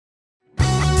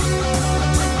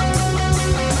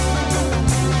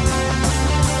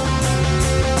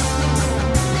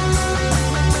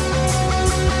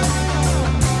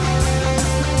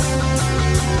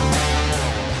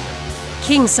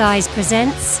Kingsize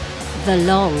presents The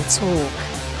Long Talk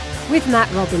with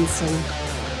Matt Robinson.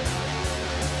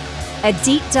 A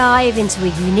deep dive into a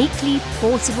uniquely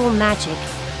portable magic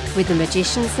with the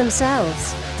magicians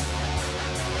themselves.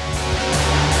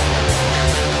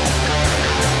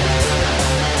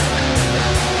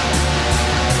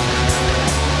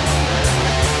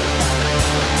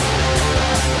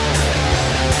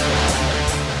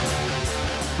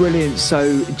 Brilliant.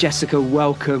 So, Jessica,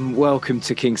 welcome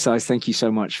to Kingsize. Thank you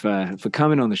so much for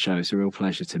coming on the show. It's a real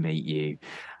pleasure to meet you.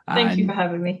 Thank you for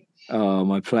having me. Oh,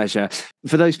 my pleasure.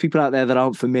 For those people out there that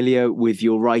aren't familiar with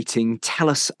your writing, tell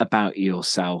us about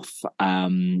yourself.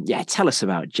 Tell us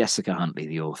about Jessica Huntley,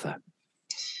 the author.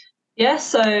 Yeah,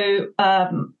 so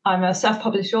I'm a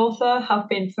self-published author, have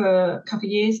been for a couple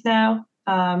of years now.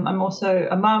 I'm also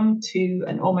a mum to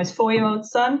an almost 4-year-old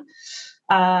son.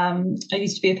 I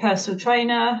used to be a personal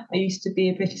trainer. I used to be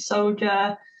a British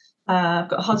soldier. I've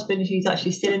got a husband who's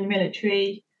actually still in the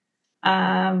military.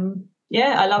 I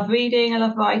love reading. I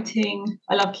love writing.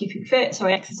 I love keeping fit. So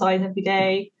I exercise every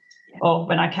day, or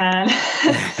when I can,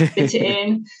 fit it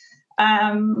in.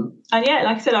 Like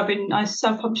I said, I've been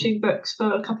self-publishing books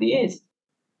for a couple of years.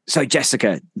 So,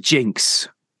 Jessica, Jinx,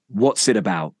 what's it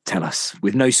about? Tell us,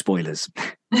 with no spoilers.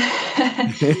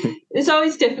 It's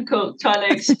always difficult trying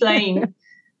to explain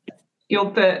your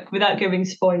book without giving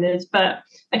spoilers. But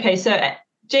okay, so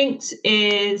Jinx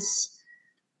is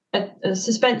a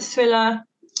suspense thriller.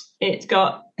 It's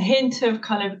got a hint of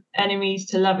kind of enemies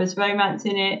to lovers romance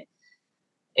in it.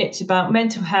 It's about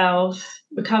mental health,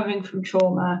 recovering from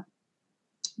trauma,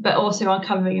 but also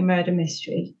uncovering a murder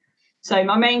mystery. So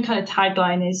my main kind of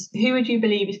tagline is, who would you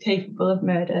believe is capable of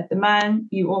murder? The man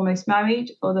you almost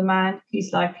married or the man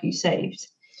whose life you saved?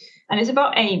 And it's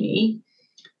about Amy.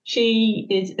 She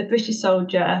is a British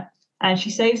soldier and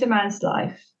she saves a man's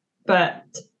life. But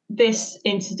this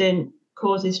incident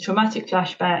causes traumatic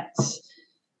flashbacks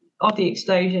of the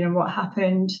explosion and what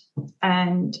happened.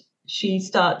 And she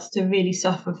starts to really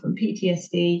suffer from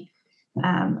PTSD.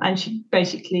 And she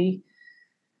basically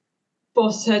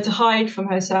forces her to hide from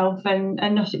herself and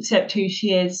not accept who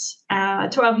she is.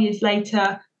 12 years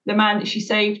later, the man that she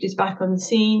saved is back on the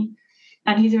scene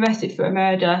and he's arrested for a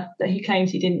murder that he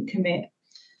claims he didn't commit.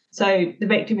 So the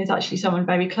victim is actually someone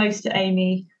very close to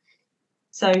Amy.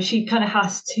 So she kind of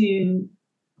has to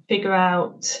figure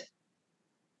out,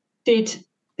 did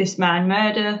this man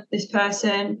murder this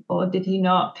person or did he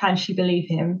not? Can she believe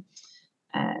him?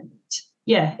 And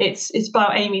yeah, it's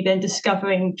about Amy then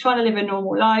discovering, trying to live a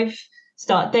normal life,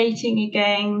 start dating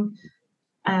again,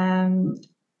 and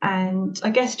I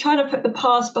guess trying to put the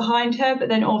past behind her, but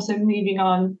then also moving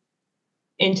on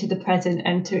into the present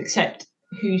and to accept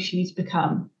who she's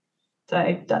become.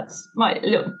 So that's might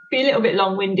be a little bit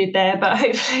long-winded there, but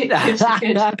hopefully it gives a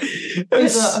good lot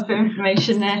of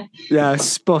information there. Yeah,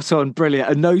 spot on, brilliant,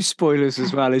 and no spoilers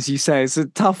as well, as you say. It's a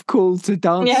tough call to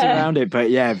dance around it, but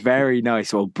yeah, very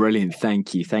nice. Well, brilliant.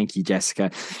 Thank you,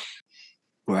 Jessica.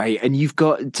 Right, and you've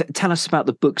got tell us about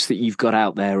the books that you've got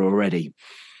out there already.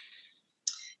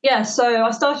 Yeah, so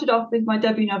I started off with my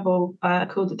debut novel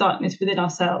called The Darkness Within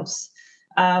Ourselves,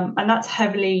 and that's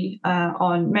heavily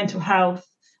on mental health.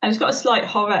 And it's got a slight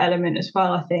horror element as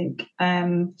well, I think.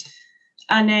 And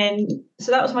then,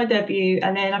 so that was my debut.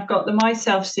 And then I've got the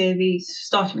Myself series,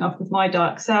 starting off with My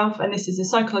Dark Self. And this is a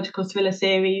psychological thriller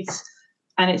series.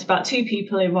 And it's about two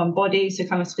people in one body, so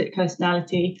kind of split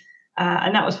personality.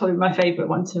 And that was probably my favourite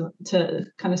one to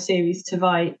kind of series to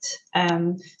write.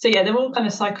 So yeah, they're all kind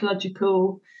of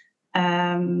psychological.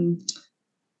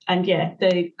 And yeah,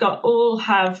 they all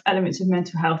have elements of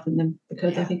mental health in them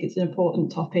because I think it's an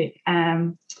important topic.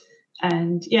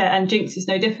 And Jinx is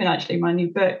no different, actually, my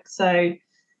new book. So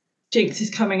Jinx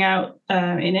is coming out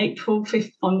in April the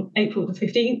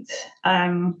 15th.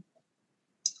 And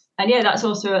yeah, that's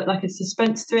also like a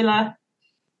suspense thriller.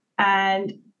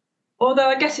 And although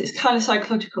I guess it's kind of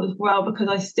psychological as well, because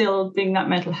I still bring that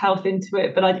mental health into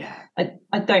it, but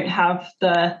I don't have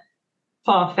the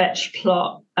far-fetched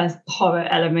plot as horror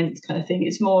element kind of thing.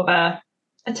 It's more of a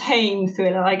tame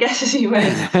thriller, I guess, as you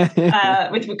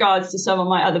would, with regards to some of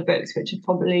my other books, which are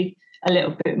probably a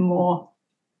little bit more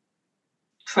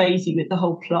crazy with the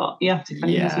whole plot. You have to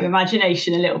kind of use your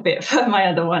imagination a little bit for my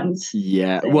other ones.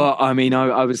 Yeah, so. Well, I mean,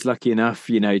 I was lucky enough,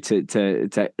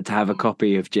 to have a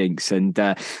copy of Jinx, and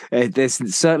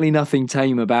there's certainly nothing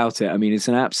tame about it. I mean, it's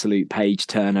an absolute page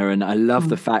turner, and I love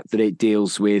the fact that it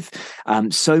deals with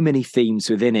so many themes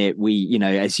within it. We,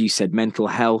 as you said, mental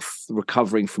health,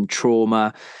 recovering from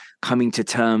trauma, coming to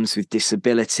terms with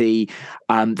disability.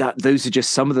 Those are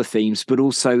just some of the themes, but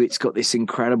also it's got this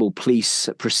incredible police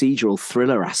procedural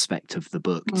thriller aspect of the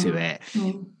book to it.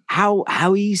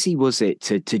 How easy was it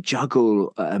to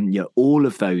juggle all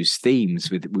of those themes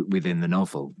within the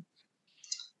novel?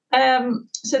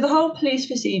 So the whole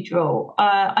police procedural,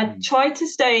 I tried to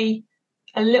stay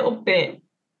a little bit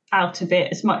out of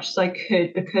it as much as I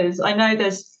could, because I know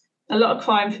there's a lot of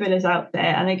crime thrillers out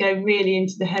there and they go really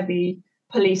into the heavy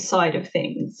police side of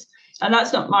things. And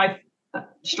that's not my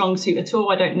strong suit at all.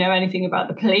 I don't know anything about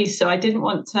the police, so I didn't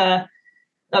want to,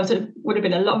 would have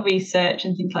been a lot of research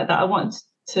and things like that. I wanted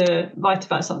to write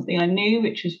about something I knew,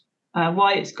 which was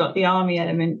why it's got the army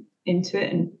element into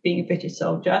it and being a British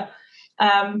soldier.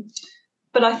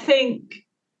 But I think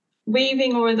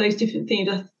weaving all of those different themes,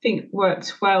 I think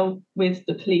works well with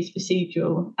the police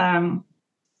procedural,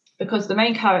 because the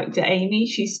main character, Amy,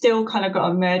 she's still kind of got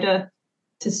a murder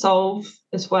to solve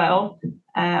as well,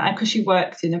 and because she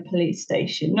works in a police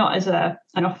station, not as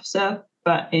an officer,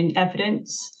 but in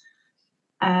evidence.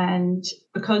 And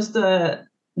because the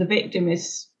victim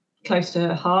is close to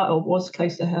her heart, or was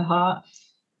close to her heart,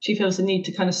 she feels the need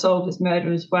to kind of solve this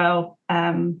murder as well,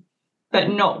 but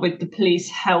not with the police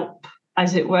help,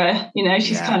 as it were.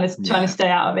 She's kind of trying to stay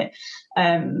out of it.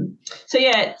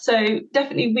 So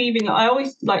definitely weaving. I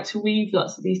always like to weave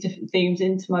lots of these different themes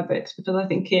into my books, because I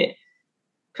think it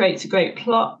creates a great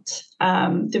plot,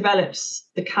 develops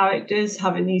the characters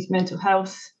having these mental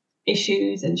health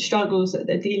issues and struggles that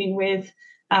they're dealing with.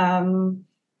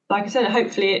 Like I said,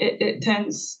 hopefully it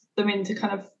turns them into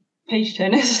kind of page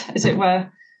turners, as it were.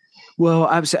 Well,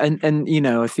 absolutely. And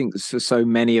I think for so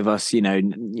many of us,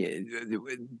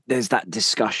 there's that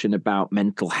discussion about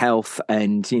mental health.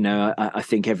 And, I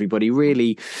think everybody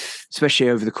really, especially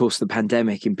over the course of the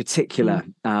pandemic in particular,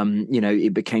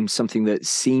 it became something that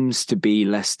seems to be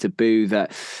less taboo.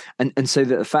 And so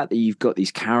that the fact that you've got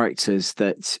these characters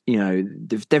that,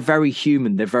 they're very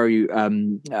human, they're very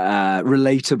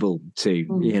relatable to,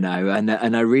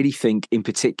 and I really think in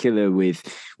particular with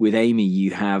Amy,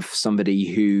 you have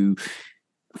somebody who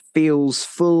feels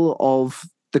full of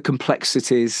the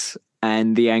complexities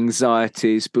and the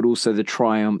anxieties, but also the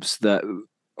triumphs that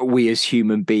we as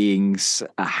human beings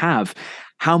have.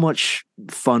 How much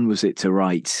fun was it to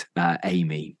write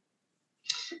Amy?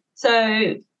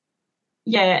 So,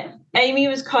 Amy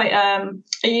was quite a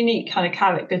unique kind of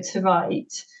character to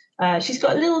write. She's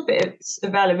got a little bit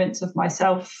of elements of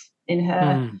myself in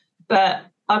her, but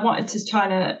I wanted to try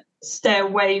to stay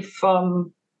away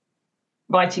from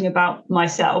writing about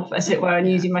myself, as it were,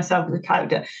 and using myself as a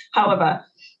character. However,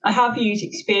 I have used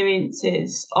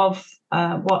experiences of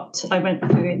what I went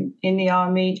through in the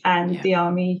army and the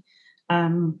army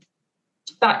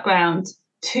background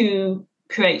to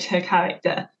create her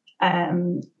character.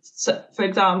 So, for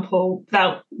example,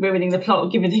 without ruining the plot or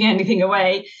giving anything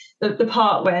away, the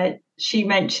part where she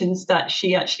mentions that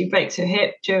she actually breaks her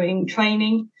hip during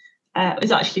training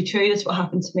is actually true. That's what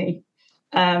happened to me.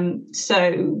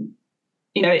 So,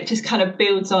 it just kind of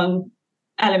builds on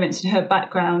elements in her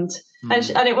background.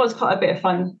 And it was quite a bit of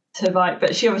fun to write,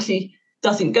 but she obviously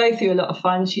doesn't go through a lot of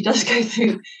fun. She does go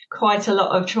through quite a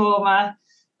lot of trauma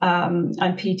and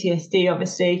PTSD,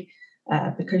 obviously,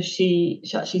 because she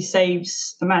actually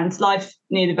saves a man's life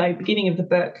near the very beginning of the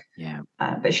book.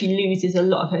 But she loses a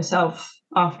lot of herself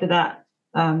after that,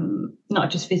 not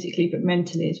just physically, but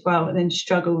mentally as well, and then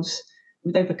struggles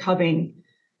with overcoming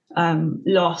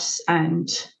loss, and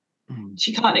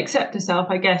she can't accept herself,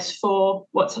 I guess, for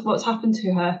what's happened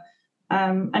to her.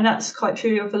 And that's quite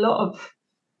true of a lot of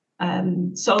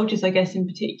soldiers, I guess, in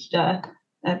particular.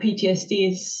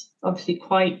 PTSD is obviously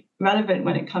quite relevant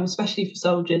when it comes, especially for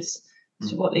soldiers,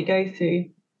 to what they go through.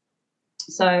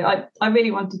 So I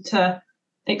really wanted to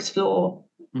explore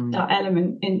that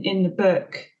element in the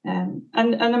book. And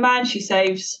the man she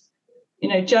saves,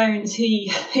 Jones, he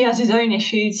has his own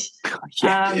issues,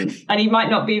 and he might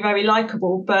not be very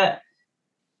likable, but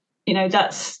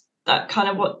that's that kind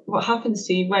of what happens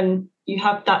to you when you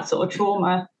have that sort of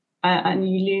trauma and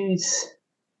you lose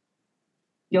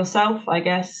yourself, I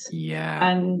guess.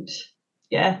 And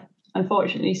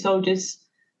unfortunately, soldiers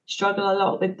struggle a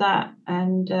lot with that,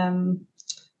 and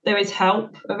there is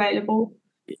help available.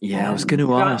 I was going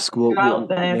to ask what out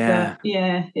there,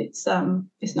 but it's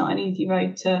not an easy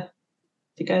road to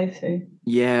go through.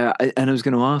 And I was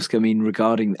going to ask, I mean,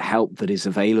 regarding help that is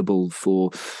available for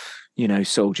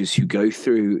soldiers who go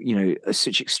through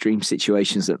such extreme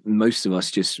situations that most of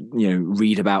us just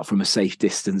read about from a safe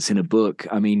distance in a book.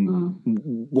 I mean,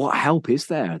 what help is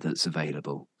there that's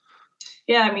available?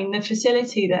 I mean, the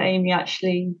facility that Amy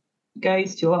actually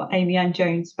goes to, or Amy and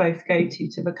Jones both go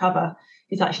to recover,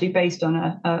 it's actually based on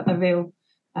a real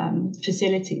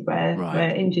facility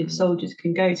where injured soldiers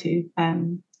can go to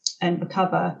and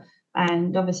recover.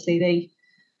 And obviously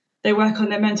they work on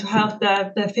their mental health,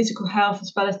 their physical health,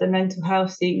 as well as their mental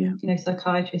health, seeing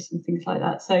psychiatrists and things like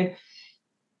that. So,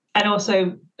 and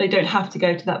also they don't have to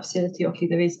go to that facility. Obviously,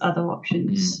 there is other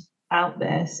options out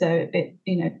there. So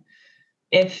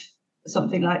if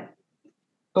something like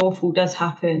awful does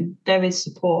happen, there is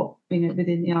support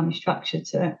within the army structure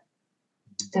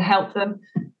to help them.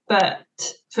 But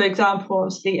for example,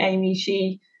 obviously Amy,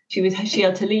 she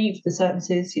had to leave the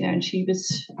services, and she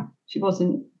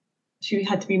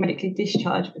had to be medically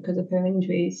discharged because of her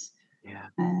injuries. Yeah.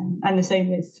 And the same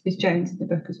with Jones in the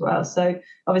book as well. So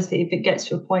obviously, if it gets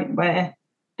to a point where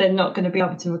they're not going to be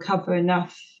able to recover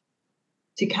enough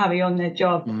to carry on their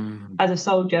job as a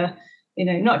soldier,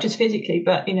 not just physically,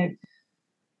 but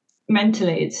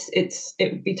mentally, it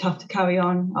would be tough to carry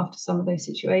on after some of those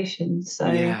situations.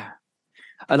 So yeah.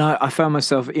 And I found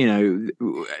myself,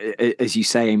 as you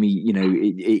say, Amy,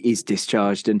 it is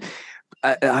discharged, and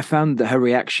I found that her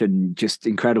reaction just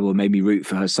incredible. It made me root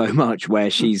for her so much, where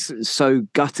she's so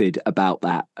gutted about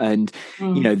that. And,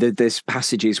 there's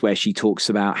passages where she talks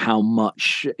about how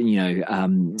much,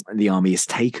 the army has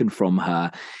taken from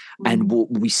her. And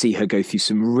we see her go through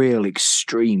some real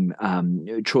extreme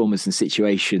traumas and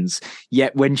situations.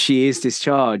 Yet when she is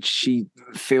discharged, she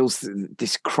feels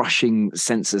this crushing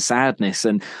sense of sadness.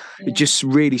 And it just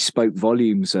really spoke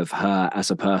volumes of her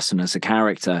as a person, as a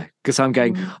character. Because I'm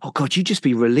going, oh God, you just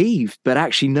be relieved. But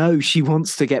actually, no, she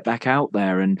wants to get back out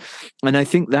there. And I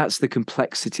think that's the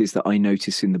complexities that I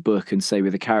notice in the book. And say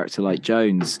with a character like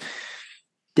Jones,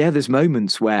 there's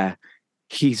moments where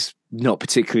he's not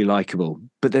particularly likable,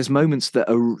 but there's moments that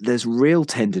there's real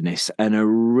tenderness and a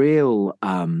real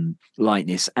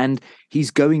lightness, and he's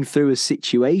going through a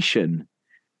situation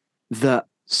that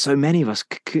so many of us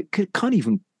can't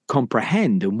even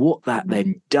comprehend, and what that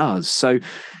then does. So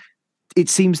it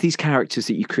seems these characters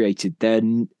that you created,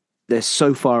 they're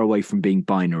so far away from being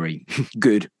binary,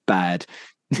 good, bad,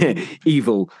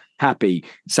 evil, happy,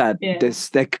 sad.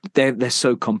 They're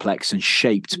so complex and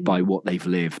shaped by what they've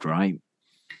lived, right?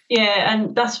 Yeah,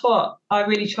 and that's what I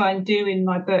really try and do in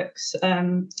my books,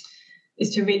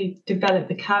 is to really develop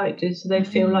the characters so they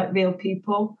feel like real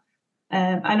people.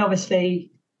 And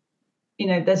obviously,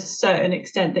 there's a certain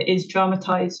extent that is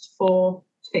dramatized for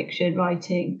fiction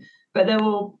writing, but they're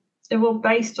all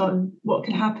based on what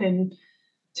can happen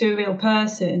to a real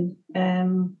person.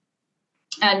 And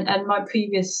my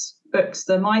previous books,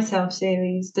 the Myself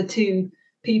series, the Two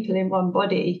People in One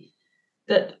Body,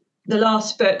 that the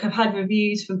last book, I've had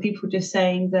reviews from people just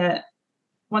saying that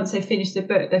once they finished the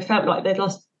book, they felt like they'd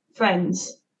lost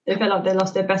friends. They felt like they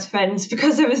lost their best friends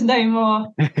because there was no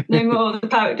more of the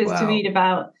characters to read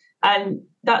about. And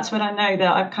that's when I know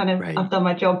that I've done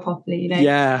my job properly,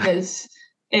 because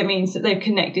it means that they've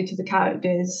connected to the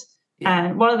characters.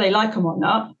 And whether they like them or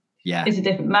not is a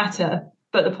different matter.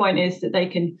 But the point is that they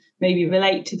can maybe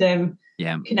relate to them,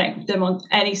 connect with them on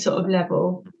any sort of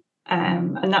level.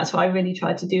 And that's what I really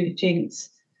tried to do with Jinx.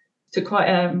 To quite,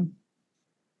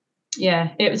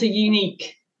 it was a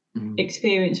unique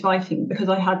experience writing because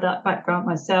I had that background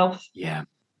myself. Yeah.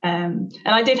 And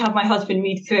I did have my husband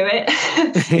read through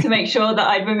it to make sure that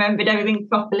I remembered everything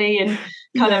properly, and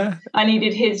I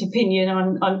needed his opinion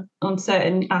on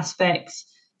certain aspects.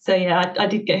 So I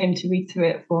did get him to read through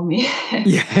it for me.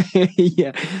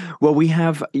 Yeah. Well, we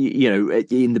have,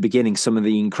 in the beginning, some of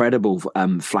the incredible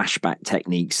flashback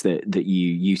techniques that you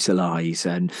utilize,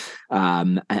 and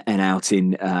out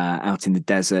in the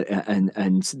desert,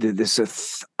 and there's a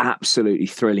absolutely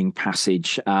thrilling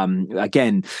passage.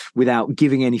 Again, without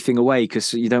giving anything away,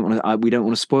 because we don't want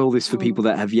to spoil this for people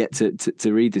that have yet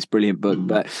to read this brilliant book.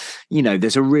 But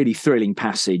there's a really thrilling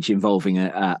passage involving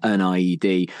an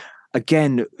IED.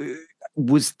 Again,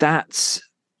 was that,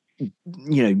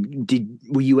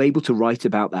 were you able to write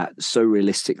about that so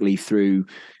realistically through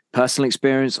personal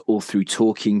experience or through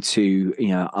talking to,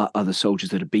 other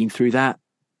soldiers that have been through that?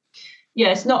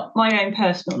 Yeah, it's not my own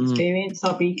personal experience.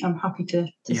 I'm happy to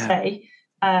say.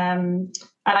 And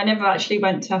I never actually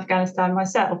went to Afghanistan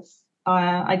myself.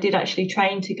 I did actually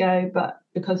train to go, but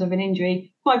because of an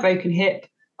injury, my broken hip,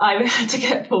 I had to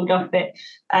get pulled off it.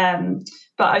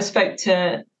 But I spoke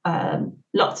to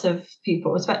lots of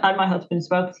people, and my husband as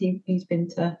well, because he's been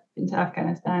to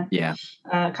Afghanistan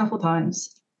a couple of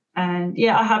times. And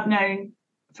I have known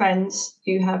friends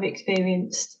who have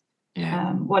experienced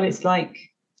what it's like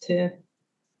to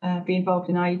be involved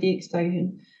in IED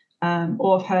explosion,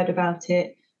 or have heard about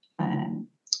it.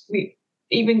 We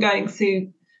even going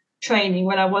through training.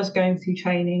 When I was going through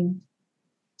training,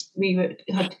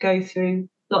 had to go through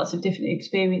lots of different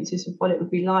experiences of what it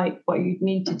would be like, what you'd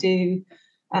need to do,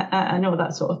 and all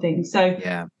that sort of thing. So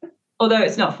although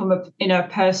it's not from a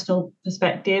personal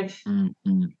perspective,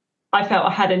 I felt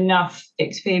I had enough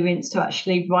experience to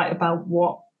actually write about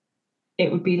what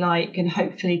it would be like, and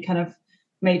hopefully kind of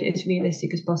made it as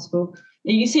realistic as possible.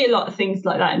 You see a lot of things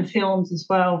like that in films as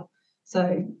well.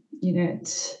 So, you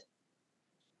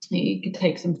could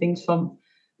take some things from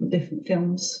different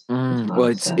films.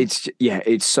 Well,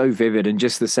 it's so vivid, and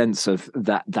just the sense of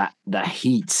that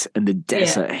heat and the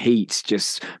desert heat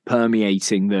just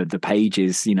permeating the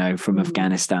pages, from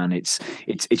Afghanistan.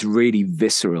 It's really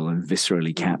visceral and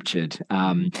viscerally captured.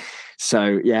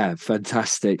 So yeah,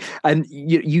 fantastic. And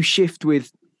you shift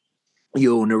with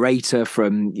your narrator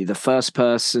from the first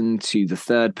person to the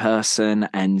third person,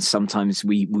 and sometimes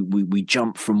we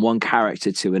jump from one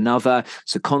character to another,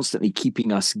 so constantly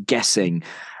keeping us guessing.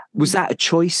 Was that a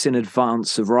choice in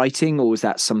advance of writing, or was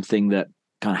that something that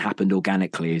kind of happened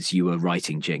organically as you were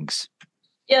writing Jinx?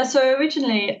 Yeah, so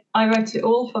originally I wrote it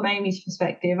all from Amy's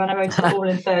perspective, and I wrote it all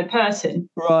in third person.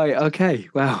 Right. Okay.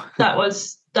 Wow. That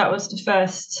was the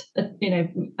first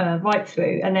write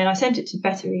through, and then I sent it to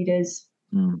beta readers.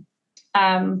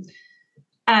 And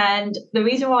the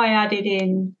reason why I added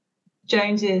in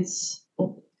Jones's,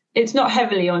 it's not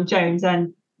heavily on Jones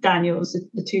and Daniels,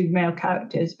 the two male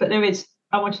characters, but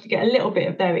I wanted to get a little bit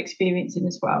of their experience in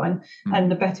as well.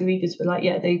 And the beta readers were like,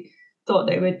 they thought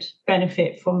they would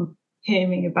benefit from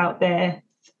hearing about their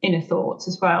inner thoughts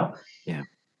as well. Yeah.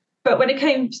 But when it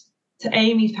came to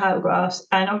Amy's paragraphs,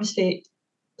 and obviously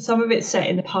some of it's set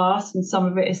in the past and some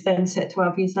of it is then set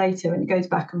 12 years later, and it goes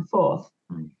back and forth.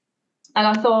 And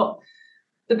I thought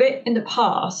the bit in the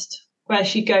past where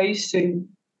she goes through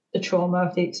the trauma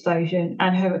of the explosion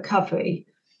and her recovery,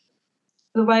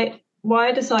 why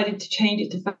I decided to change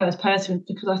it to first person,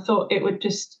 because I thought it would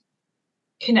just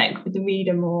connect with the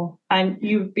reader more, and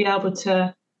you would be able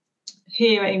to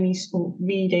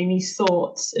read Amy's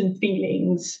thoughts and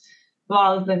feelings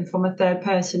rather than from a third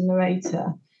person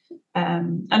narrator.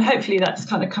 And hopefully that's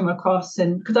kind of come across.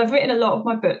 And because I've written a lot of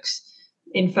my books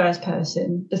in first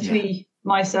person, the three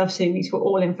myself series were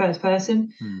all in first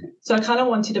person. So I kind of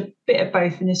wanted a bit of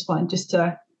both in this one, just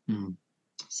to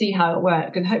see how it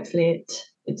worked, and hopefully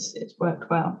it's worked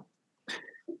well.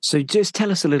 So just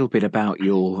tell us a little bit about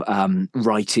your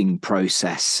writing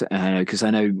process, because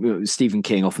I know Stephen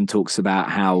King often talks about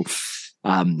how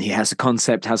he has a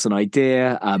concept, has an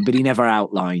idea, but he never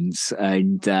outlines,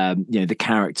 and the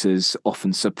characters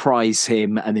often surprise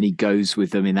him, and then he goes with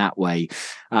them in that way.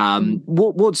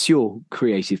 What's your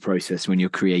creative process when you're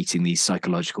creating these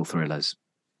psychological thrillers?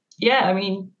 Yeah, I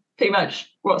mean, pretty much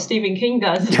what Stephen King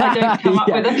does. I don't come up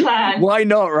with a plan. Why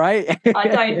not, right?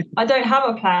 I don't have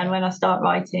a plan when I start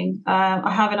writing.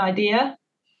 I have an idea,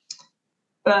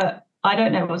 but I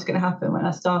don't know what's going to happen when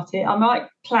I start it. I might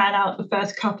plan out the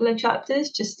first couple of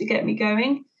chapters just to get me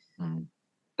going.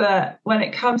 But when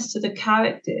it comes to the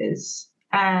characters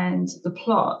and the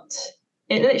plot,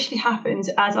 it literally happens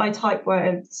as I type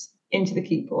words into the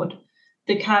keyboard.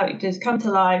 The characters come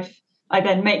to life. I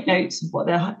then make notes of what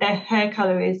their hair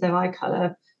colour is, their eye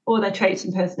colour, all their traits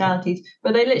and personalities.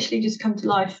 But they literally just come to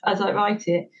life as I write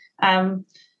it.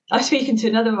 I was speaking to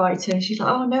another writer, and she's like,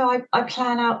 "Oh no, I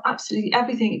plan out absolutely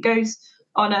everything. It goes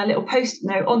on a little post-it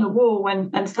note on the wall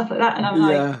and stuff like that." And I'm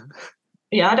like,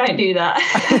 "Yeah, I don't do that."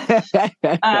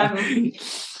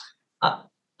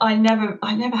 I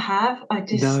never have. I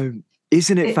just no.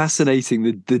 Isn't it fascinating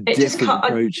the different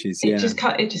approaches? It just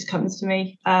comes to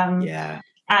me.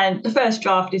 And the first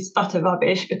draft is utter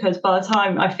rubbish, because by the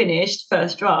time I finished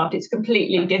first draft, it's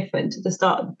completely different to the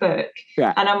start of the book.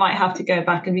 And I might have to go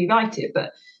back and rewrite it.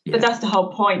 But that's the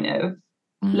whole point of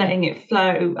letting it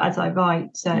flow as I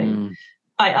write. So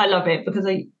I love it, because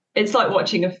it's like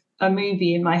watching a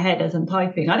movie in my head as I'm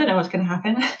typing. I don't know what's going to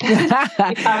happen.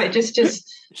 It just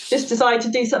decide to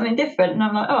do something different, and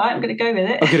I'm like, all right, I'm going to go with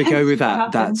it. I'm going to go with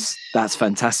that. That's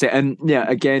fantastic. And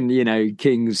again,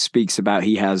 King speaks about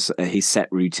he has his set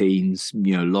routines.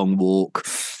 Long walk,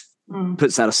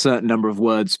 puts out a certain number of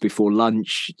words before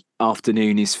lunch.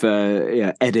 Afternoon is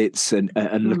for edits and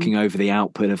looking over the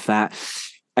output of that.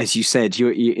 As you said,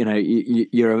 you're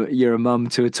a mum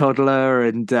to a toddler,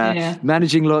 and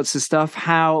managing lots of stuff.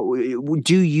 How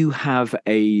do you have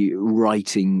a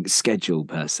writing schedule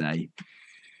per se?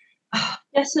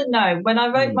 Yes and no. When I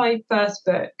wrote my first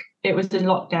book, it was in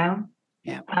lockdown.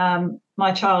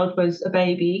 My child was a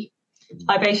baby.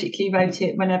 I basically wrote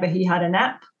it whenever he had a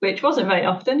nap, which wasn't very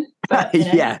often, but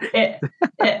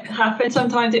it happened.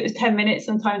 Sometimes it was 10 minutes,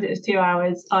 sometimes it was 2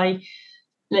 hours. I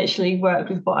literally worked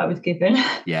with what I was given.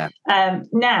 Yeah.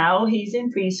 Now he's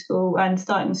in preschool and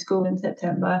starting school in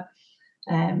September.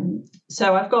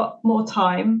 So I've got more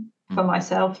time for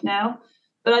myself now,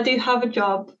 but I do have a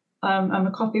job. I'm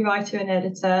a copywriter and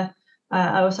editor.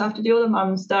 I also have to do all the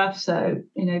mum stuff. So,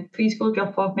 preschool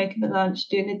drop off, making the lunch,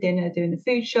 doing the dinner, doing the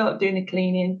food shop, doing the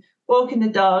cleaning, walking the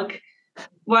dog,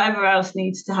 whatever else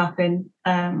needs to happen.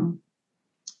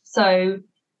 So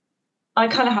I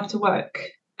kind of have to work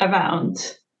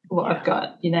around what I've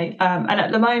got, and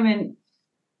at the moment,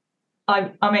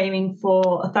 I'm aiming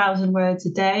for 1,000 words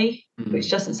a day, which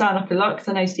doesn't sound like a lot, because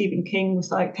I know Stephen King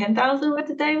was like 10,000 words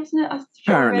a day, wasn't it?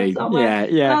 Apparently, yeah.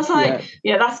 And I was like,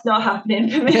 that's not happening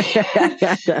for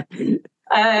me.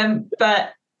 But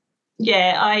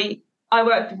yeah, I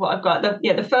work with what I've got.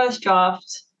 The first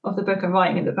draft of the book I'm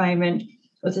writing at the moment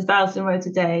was 1,000 words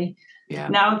a day. Yeah.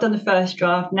 Now I've done the first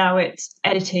draft. Now it's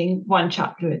editing 1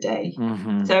 chapter a day.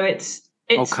 So it's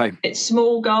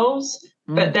small goals,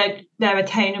 but they're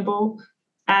attainable,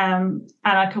 and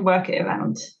I can work it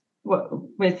around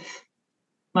with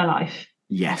my life.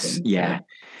 Yes, yeah.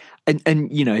 And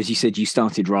as you said, you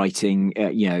started writing,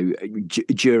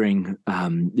 during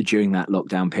that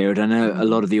lockdown period. I know a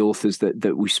lot of the authors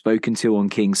that we've spoken to on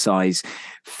Kingsize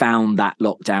found that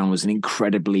lockdown was an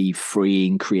incredibly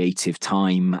freeing, creative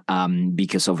time,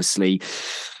 because obviously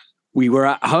we were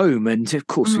at home, and of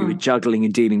course we were juggling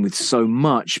and dealing with so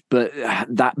much, but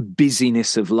that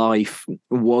busyness of life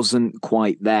wasn't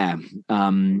quite there.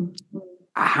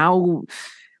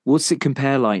 What's it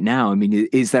compare like now? I mean,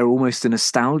 is there almost a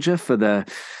nostalgia for the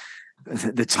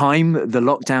time, the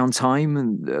lockdown time,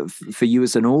 and for you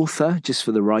as an author, just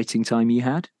for the writing time you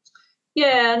had?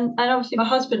 Yeah, and obviously my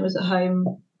husband was at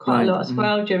home quite a lot as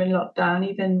well during lockdown.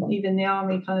 Even the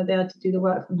army, kind of, they had to do the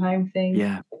work from home thing,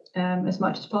 as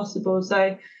much as possible.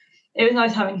 So it was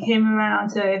nice having him around.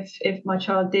 So if my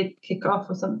child did kick off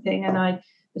or something, and I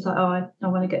was like, I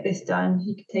want to get this done,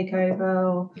 he could take over.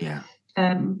 Or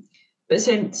but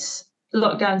since the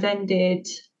lockdowns ended,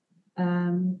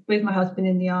 with my husband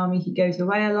in the army, he goes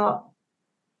away a lot.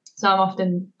 So I'm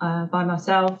often by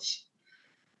myself.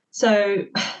 So,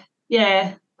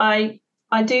 yeah, I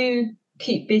do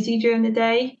keep busy during the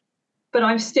day, but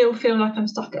I still feel like I'm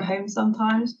stuck at home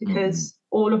sometimes, because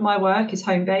all of my work is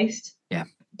home-based. Yeah.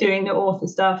 Doing the author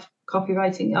stuff,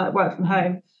 copywriting, I work from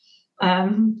home.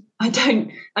 I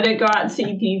don't go out and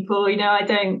see people, I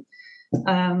don't.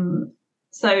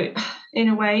 So in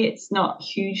a way, it's not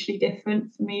hugely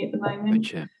different for me at the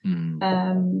moment. Gotcha.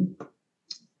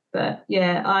 But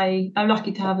yeah, I'm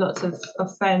lucky to have lots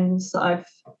of friends that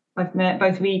I've met,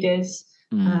 both readers,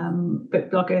 book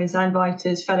bloggers and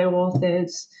writers, fellow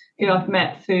authors, who I've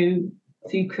met through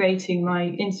creating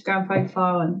my Instagram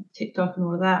profile and TikTok and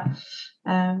all of that,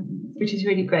 which is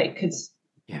really great, because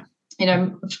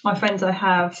my friends I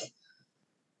have,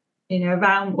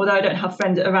 around, although I don't have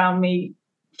friends around me,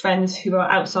 friends who are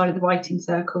outside of the writing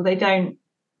circle, they don't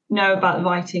know about the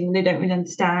writing, they don't really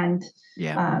understand.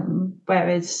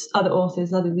 Whereas other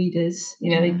authors, other readers,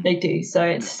 they do. So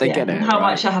it's they get it, how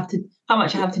much I have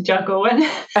to juggle and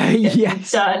get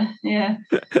done. Yeah.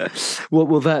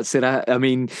 Well, that's it. I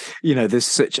mean, there's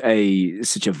such a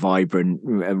vibrant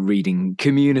reading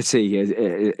community,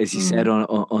 as you said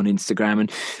on Instagram.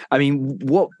 And I mean,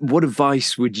 what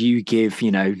advice would you give,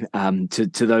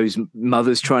 to those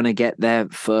mothers trying to get their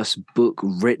first book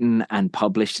written and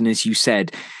published? And as you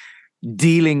said,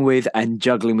 dealing with and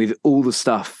juggling with all the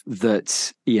stuff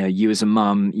that you as a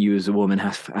mum, you as a woman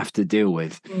have to deal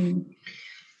with.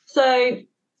 So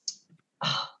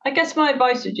I guess my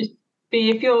advice would just be,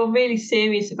 if you're really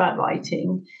serious about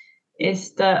writing,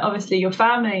 is that obviously your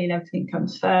family and everything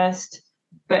comes first.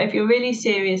 But if you're really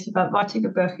serious about writing a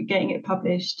book and getting it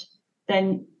published,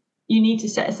 then you need to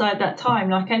set aside that time,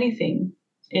 like anything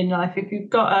in life. If you've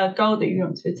got a goal that you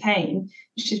want to attain,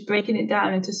 it's just breaking it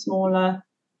down into smaller,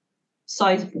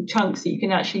 sizable chunks that you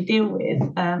can actually deal with.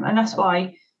 And that's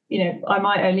why, I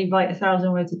might only write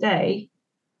 1,000 words a day,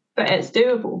 but it's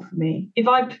doable for me.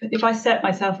 If I set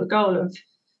myself a goal of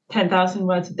 10,000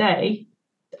 words a day,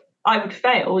 I would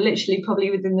fail literally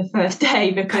probably within the first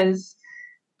day, because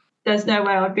there's no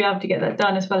way I'd be able to get that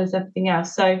done, as well as everything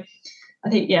else. So I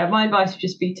think, my advice would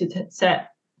just be to set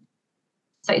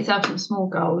yourself some small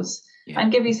goals,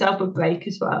 and give yourself a break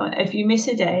as well. If you miss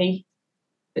a day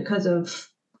because of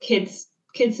kids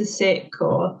are sick,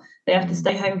 or they have to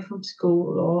stay home from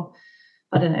school, or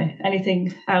I don't know,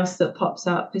 anything else that pops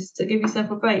up, is to give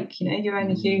yourself a break. You're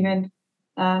only human.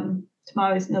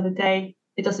 Tomorrow is another day.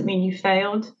 It doesn't mean you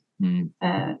failed.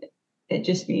 It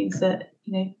just means that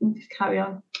just carry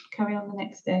on the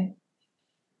next day.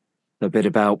 a bit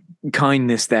about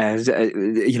kindness there,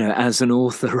 you know, as an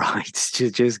author, right?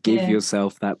 To just give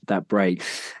yourself that break.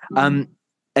 And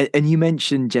you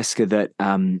mentioned, Jessica, that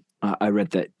I read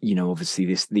that, you know,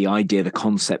 obviously the idea, the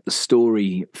concept, the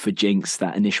story for Jinx,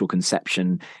 that initial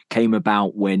conception came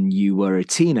about when you were a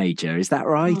teenager. Is that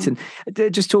right? And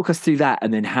just talk us through that,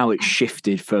 and then how it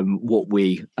shifted from what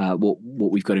we've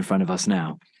got in front of us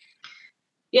now.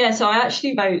 Yeah, so I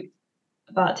actually wrote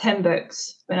about 10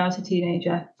 books when I was a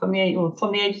teenager, from the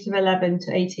ages of 11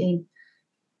 to 18,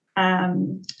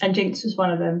 and Jinx was one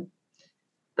of them.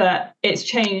 But it's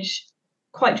changed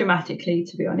quite dramatically,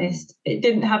 to be honest. It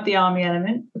didn't have the army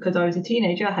element because I was a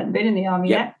teenager. I hadn't been in the army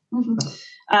yet.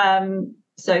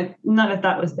 So none of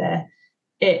that was there.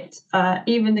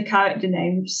 Even the character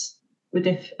names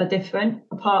are different,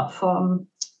 apart from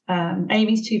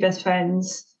Amy's two best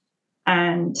friends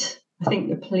and I think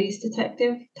the police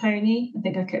detective, Tony. I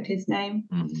think I kept his name.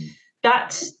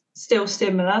 That's still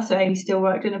similar. So Amy still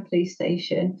worked in a police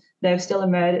station. There was still a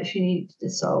murder she needed to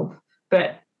solve.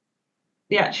 But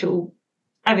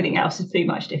everything else is pretty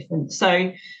much different.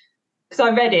 So, because I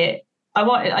read it,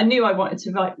 I knew I wanted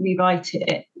to rewrite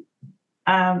it.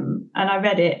 And I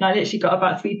read it, and I literally got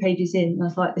about 3 pages in, and I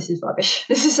was like, this is rubbish.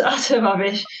 This is utter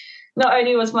rubbish. Not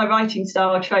only was my writing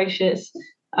style atrocious,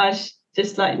 I was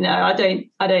just like, no, I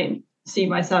don't see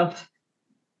myself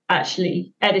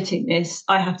actually editing this.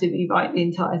 I have to rewrite the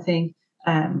entire thing,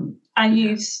 and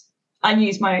use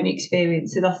my own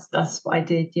experience. So that's what I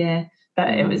did. Yeah.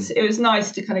 But it was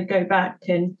nice to kind of go back,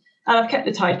 and I've kept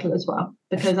the title as well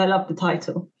because I love the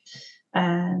title,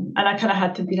 and I kind of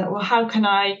had to be like, well, how can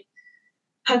I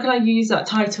use that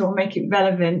title and make it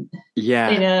relevant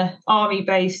in a army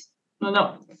based, well,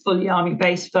 not fully army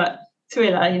based, but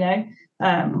thriller, you know,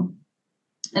 and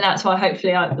that's why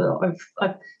hopefully I've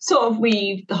sort of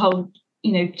weaved the whole,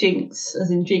 you know, Jinx,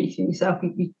 as in jinxing yourself.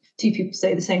 Two people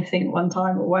say the same thing at one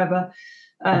time or whatever,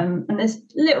 and there's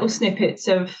little snippets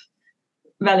of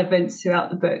relevance throughout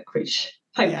the book, which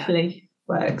hopefully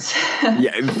works.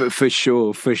 for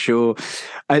sure.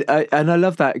 And I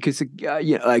love that because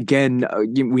again,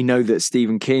 we know that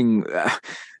Stephen King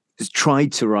has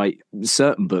tried to write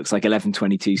certain books like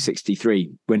 11/22/63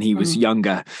 when he was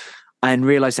younger, and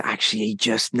realized that actually he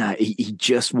just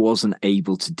wasn't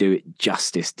able to do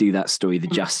that story the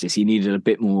justice. He needed a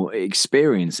bit more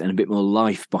experience and a bit more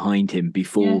life behind him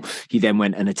before he then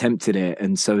went and attempted it.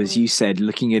 And so, as you said,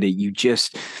 looking at it, you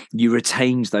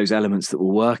retained those elements that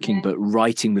were working, but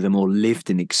writing with a more lived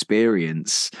in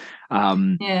experience.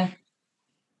 Well,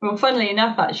 funnily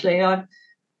enough, actually,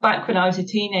 back when I was a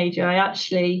teenager, I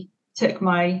actually took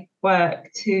my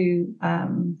work to a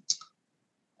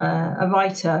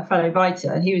fellow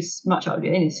writer, and he was much older,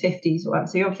 in his 50s or whatever,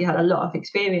 so he obviously had a lot of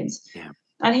experience.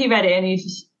 And he read it, and he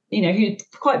was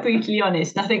quite brutally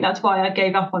honest, and I think that's why I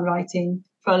gave up on writing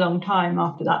for a long time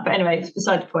after that. But anyway, it's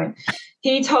beside the point.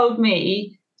 He told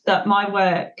me that my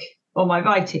work or my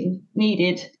writing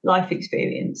needed life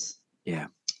experience,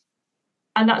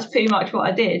 and that's pretty much what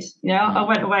I did. You know, I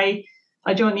went away,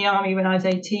 I joined the army when I was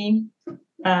 18.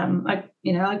 I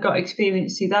got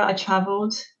experience through that. I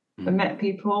traveled, I met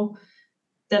people,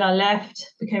 then I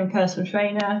left, became a personal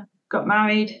trainer, got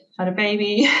married, had a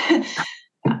baby,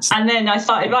 and then I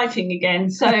started writing again.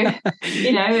 So,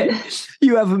 you know,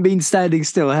 you haven't been standing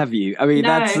still, have you? I mean,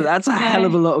 that's a hell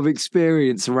of a lot of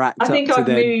experience racked up to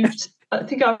then. I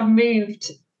think I've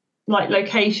moved like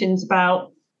locations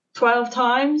about 12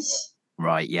 times.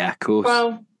 Right, yeah, of course.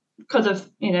 12 because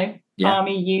of, you know,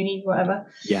 army, uni,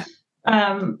 whatever.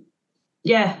 I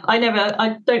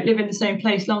don't live in the same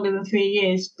place longer than 3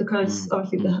 years because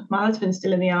obviously my husband's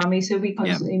still in the army, so we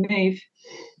constantly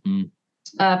move.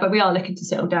 But we are looking to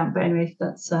settle down. But anyway,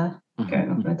 that's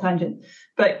going off on a tangent.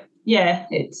 But yeah,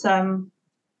 it's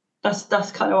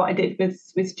that's kind of what I did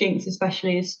with Jinx,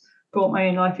 especially, is brought my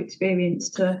own life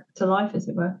experience to life, as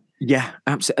it were. Yeah,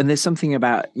 absolutely. And there's something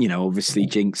about, you know, obviously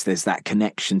Jinx, there's that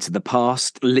connection to the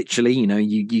past. Literally, you know,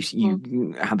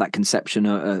 you had that conception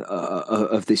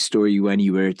of this story when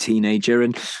you were a teenager,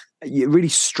 and it really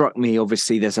struck me.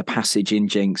 Obviously, there's a passage in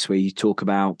Jinx where you talk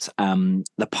about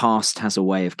the past has a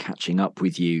way of catching up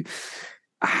with you.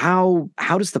 How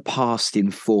does the past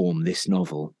inform this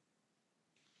novel?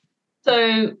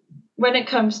 So when it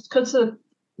comes, because the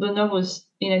novel's,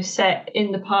 you know, set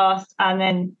in the past and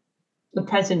then the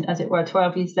present, as it were,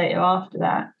 12 years later after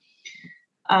that,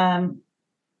 I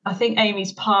think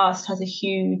Amy's past has a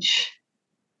huge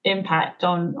impact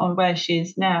on where she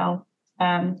is now.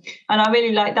 And I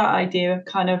really like that idea of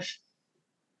kind of,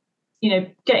 you know,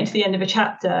 getting to the end of a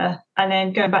chapter and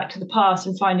then going back to the past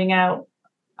and finding out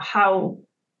how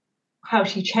how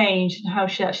she changed and how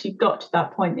she actually got to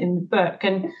that point in the book.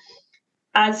 And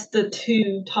as the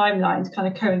two timelines kind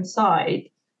of coincide,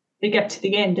 they get to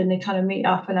the end and they kind of meet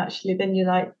up, and actually then you're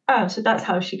like, oh, so that's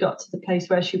how she got to the place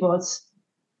where she was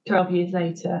 12 years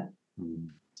later.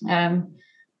 And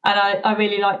I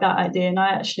really like that idea, and I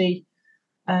actually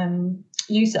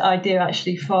used the idea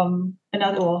actually from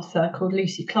another author called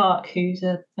Lucy Clarke, who's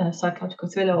a psychological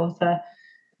thriller author,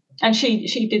 and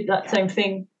she did that same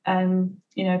thing,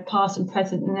 past and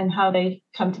present, and then how they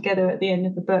come together at the end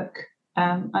of the book,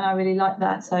 and I really like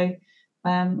that. So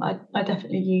I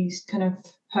definitely used kind of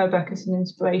her book as an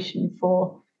inspiration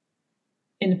for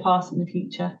in the past and the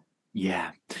future.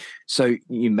 Yeah. So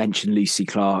you mentioned Lucy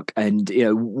Clarke, and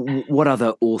what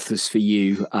other authors for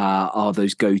you are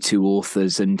those go-to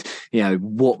authors, and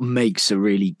what makes a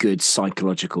really good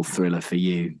psychological thriller for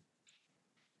you?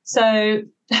 So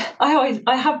I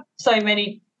have so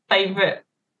many favourite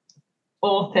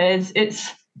authors.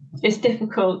 It's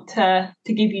difficult to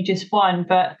give you just one,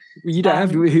 but you don't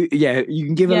have to. You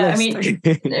can give a list.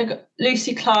 I mean,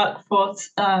 Lucy Clarke for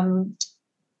kind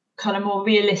of more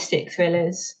realistic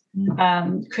thrillers.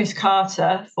 Chris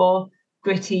Carter for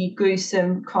gritty,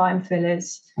 gruesome crime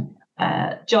thrillers.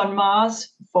 John Mars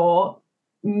for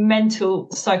mental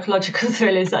psychological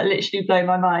thrillers that literally blow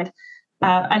my mind.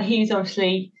 And he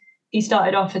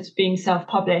started off as being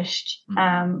self-published,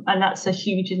 and that's a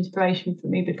huge inspiration for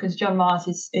me, because John Mars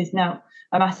is now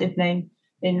a massive name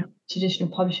in traditional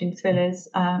publishing thrillers.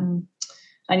 And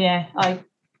yeah, I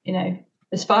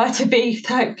aspire to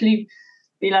hopefully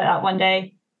be like that one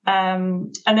day.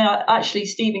 And then actually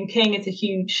Stephen King is a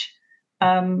huge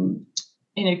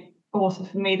author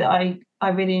for me that I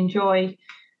really enjoy.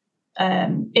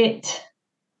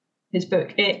 His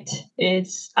book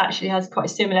has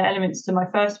quite similar elements to my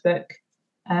first book,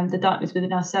 The Darkness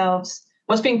Within Ourselves.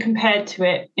 What's been compared to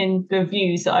it in the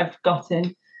reviews that I've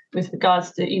gotten with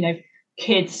regards to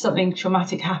kids, something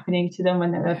traumatic happening to them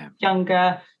when they were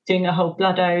younger, doing a whole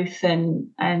blood oath,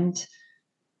 and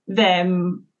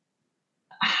them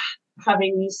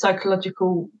having these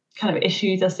psychological kind of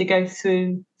issues as they go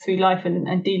through life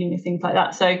and dealing with things like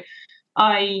that. So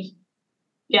I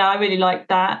really like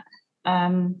that.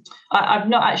 I've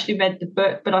not actually read the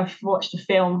book, but I've watched the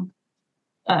film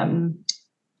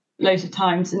loads of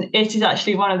times, and it is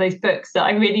actually one of those books that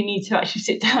I really need to actually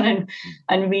sit down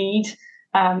and read,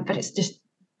 but it's just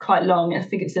quite long. I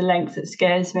think it's the length that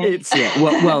scares me.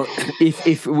 Well,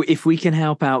 if we can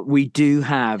help out, we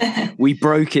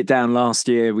broke it down last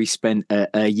year. We spent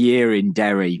a year in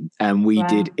Derry, and we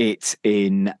did it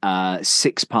in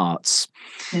 6 parts.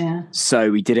 Yeah.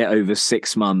 So we did it over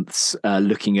 6 months,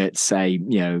 looking at, say,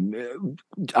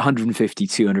 150,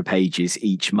 200 pages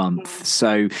each month.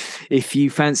 So if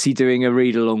you fancy doing a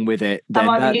read along with it, then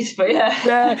that might be useful.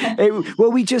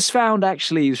 Well, we just found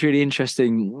actually it was really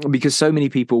interesting, because so many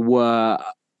people were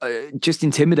just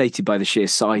intimidated by the sheer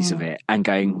size of it and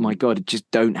going, my God, I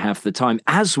just don't have the time.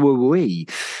 As were we.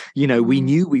 We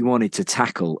knew we wanted to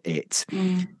tackle it.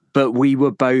 But we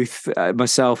were both,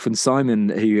 myself and Simon,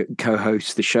 who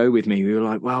co-hosts the show with me, we were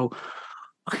like, well,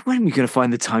 when are we going to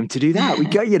find the time to do that? We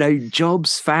go,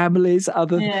 jobs, families,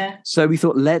 So we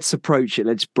thought, let's approach it.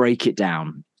 Let's break it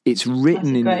down. It's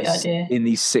written in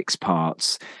these 6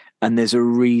 parts, and there's a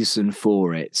reason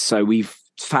for it. So we've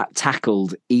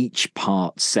tackled each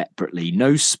part separately,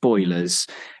 no spoilers,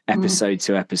 episode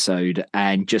to episode,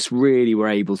 and just really were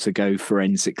able to go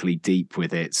forensically deep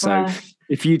with it. So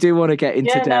if you do want to get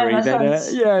into Derry, then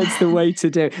it's the way to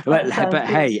do it. But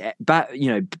hey, back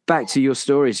to your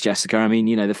stories, Jessica. I mean,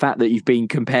 the fact that you've been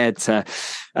compared to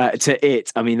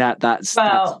it, I mean, that's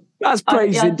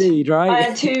praise indeed, right? I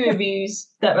had 2 reviews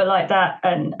that were like that,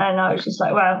 and I was just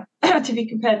like, wow, to be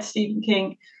compared to Stephen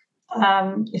King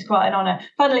is quite an honour.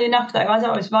 Funnily enough, though, as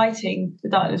I was writing The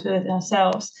Darkness Within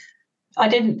Ourselves, I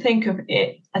didn't think of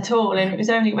it at all, and it was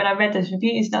only when I read those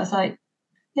reviews that I was like,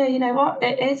 yeah, you know what?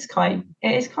 It is quite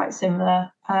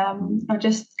similar. Of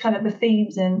just kind of the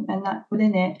themes and that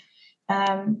within it.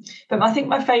 But I think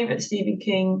my favourite Stephen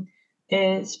King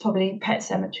is probably Pet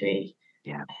Sematary.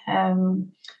 Yeah.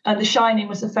 And The Shining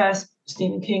was the first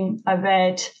Stephen King I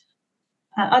read.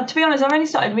 To be honest, I've only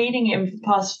started reading him for the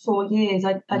past 4 years.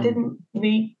 I didn't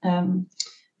read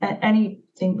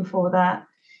anything before that.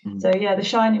 So yeah, The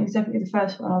Shining was definitely the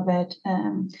first one I read,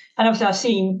 and obviously I've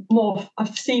seen more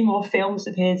films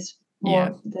of his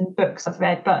than books I've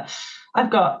read, but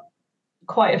I've got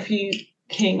quite a few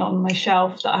King on my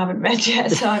shelf that I haven't read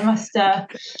yet, so I must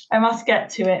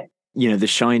get to it. The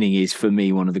Shining is for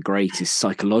me one of the greatest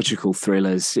psychological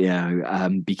thrillers,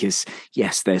 because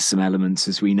yes, there's some elements,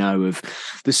 as we know, of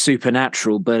the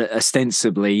supernatural, but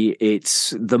ostensibly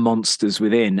it's the monsters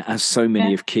within, as so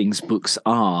many of King's books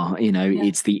are.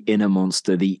 It's the inner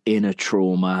monster, the inner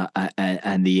trauma,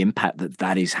 and the impact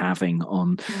that is having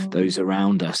on those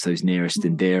around us, those nearest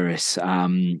and dearest.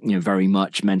 Very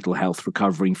much mental health,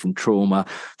 recovering from trauma,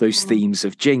 those themes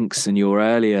of Jinx and your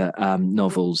earlier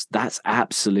novels. That's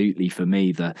absolutely, for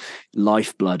me, the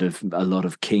lifeblood of a lot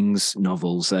of King's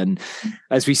novels. And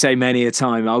as we say many a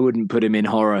time, I wouldn't put him in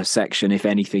horror section. If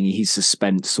anything, he's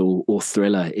suspense or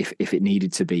thriller if it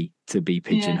needed to be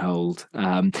pigeonholed.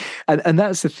 And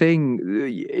that's the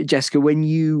thing, Jessica, when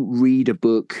you read a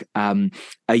book,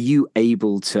 are you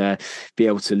able to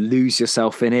lose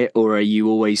yourself in it, or are you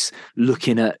always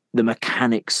looking at the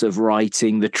mechanics of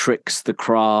writing, the tricks, the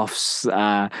crafts?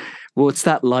 What's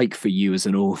that like for you as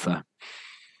an author?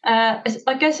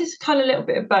 I guess it's kind of a little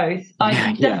bit of both. I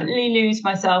can definitely lose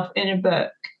myself in a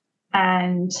book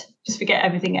and just forget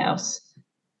everything else.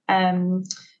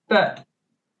 But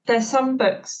there's some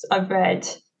books I've read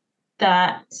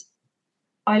that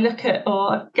I look at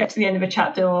or get to the end of a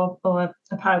chapter or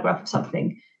a paragraph or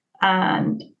something,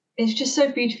 and it's just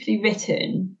so beautifully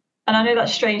written. And I know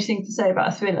that's a strange thing to say about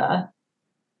a thriller,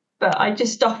 but I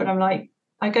just stop and I'm like,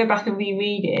 I go back and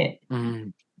reread it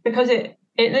because it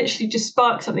literally just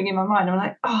sparks something in my mind. I'm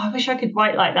like, oh, I wish I could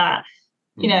write like that,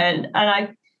 and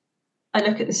I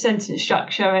look at the sentence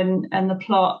structure and the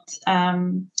plot.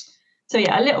 So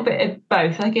yeah, a little bit of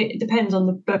both. Like it depends on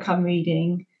the book I'm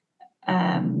reading.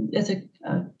 There's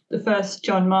the first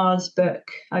John Marrs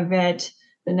book I read,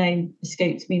 the name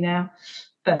escapes me now,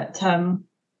 but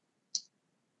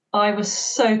I was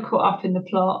so caught up in the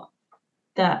plot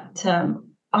that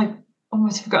I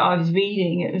almost forgot I was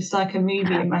reading. It was like a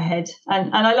movie in my head,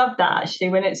 and I love that, actually,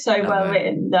 when it's so well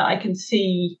written that I can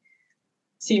see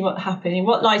what's happening,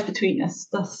 what lies between us.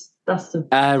 That's the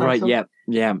title. Right.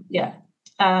 Yeah.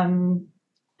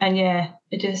 And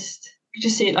it just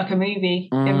see it like a movie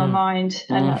in my mind,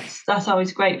 and that's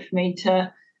always great for me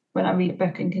to when I read a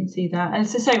book and can see that. And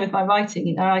it's the same with my writing.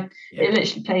 It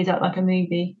literally plays out like a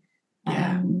movie,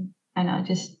 and I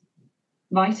just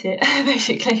write it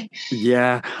basically.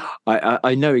 Yeah,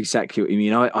 I know exactly what you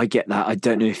mean. I get that. I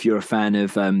don't know if you're a fan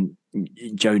of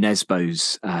Joe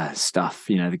Nesbo's stuff,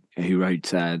 who wrote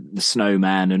The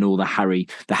Snowman and all the Harry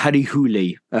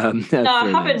Hooley. No,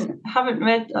 I haven't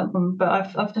read them, but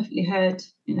I've definitely heard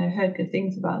good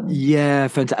things about them. Yeah,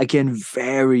 fantastic. Again,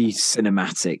 very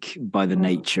cinematic by the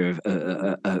nature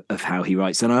of how he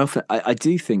writes, and I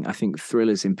think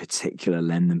thrillers in particular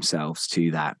lend themselves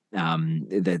to that.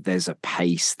 There's a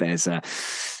pace,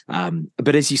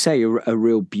 but as you say, a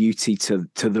real beauty to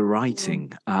the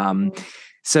writing.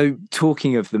 So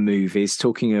talking of the movies,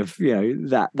 talking of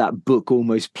that book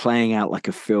almost playing out like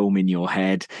a film in your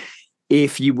head,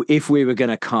 if we were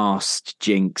going to cast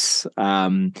Jinx,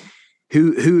 who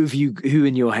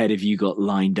in your head have you got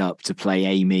lined up to play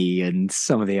Amy and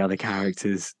some of the other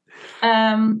characters?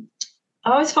 I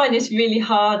always find this really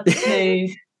hard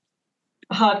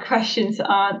question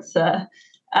to answer,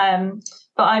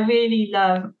 but I really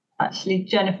love actually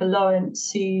Jennifer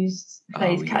Lawrence, who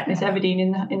plays Katniss Everdeen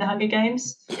in the Hunger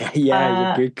Games.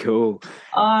 Yeah, good call.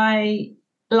 I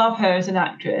love her as an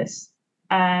actress,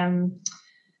 and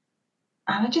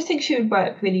I just think she would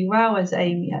work really well as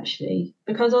Amy, actually,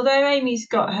 because although Amy's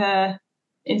got her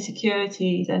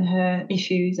insecurities and her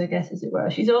issues, I guess, as it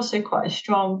were, she's also quite a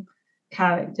strong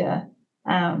character,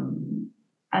 and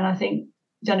I think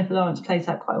Jennifer Lawrence plays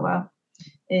that quite well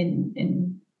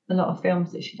in a lot of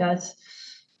films that she does.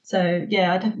 So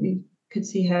yeah, I definitely could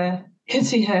see her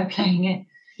playing it.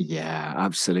 Yeah,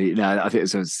 absolutely. No, I think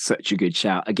it's such a good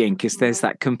shout again, because there's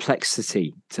that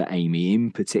complexity to Amy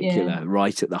in particular,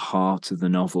 right at the heart of the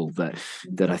novel that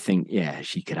I think,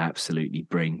 she could absolutely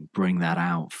bring that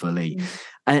out fully.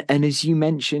 And as you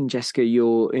mentioned, Jessica,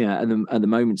 you're at the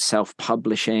moment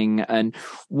self-publishing, and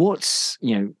what's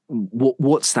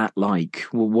that like?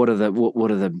 What are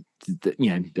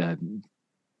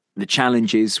the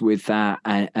challenges with that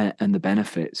and the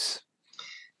benefits?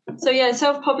 So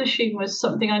self-publishing was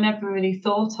something I never really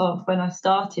thought of when I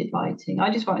started writing. I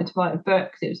just wanted to write a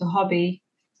book. It was a hobby,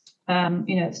 at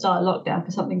the start of lockdown,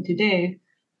 for something to do.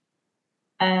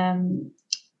 And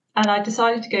I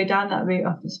decided to go down that route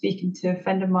after speaking to a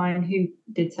friend of mine who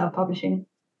did self-publishing.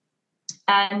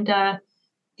 And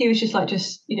he was just like,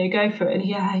 go for it.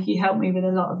 And he helped me with a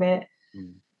lot of it.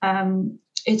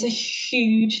 It's a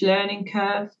huge learning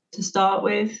curve to start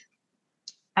with.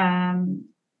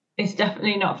 It's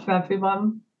definitely not for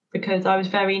everyone. because I was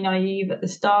very naive at the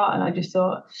start, and I just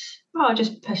thought, oh, I'll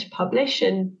just push publish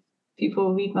and people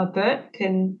will read my book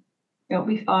and it'll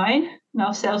be fine and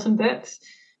I'll sell some books.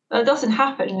 But it doesn't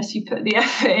happen unless you put the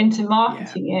effort into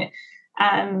marketing it.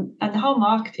 And the whole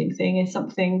marketing thing is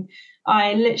something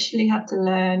I literally had to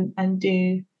learn and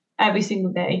do every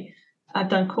single day. I've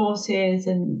done courses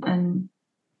and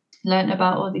learned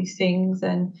about all these things,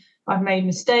 and I've made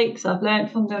mistakes. I've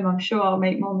learned from them. I'm sure I'll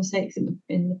make more mistakes in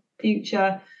the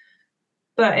future.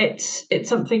 But it's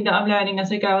something that I'm learning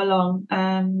as I go along.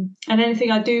 And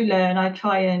anything I do learn, I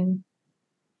try and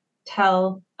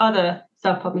tell other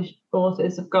self-published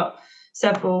authors. I've got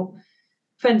several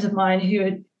friends of mine who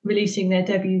are releasing their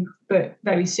debut book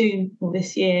very soon, or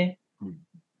this year.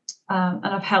 And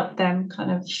I've helped them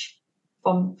kind of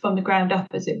from the ground up,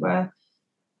 as it were.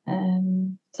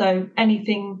 So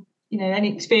anything,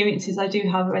 any experiences I do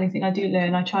have or anything I do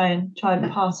learn, I try and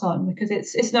pass on, because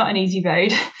it's not an easy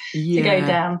road to go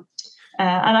down.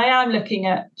 And I am looking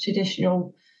at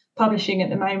traditional publishing at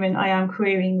the moment. I am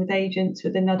querying with agents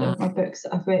with another of my books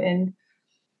that I've written.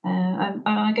 And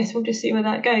I guess we'll just see where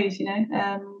that goes,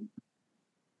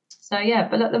 So yeah,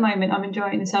 but at the moment I'm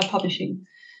enjoying the self-publishing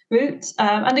route.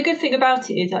 And the good thing about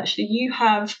it is actually you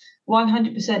have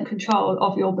 100% control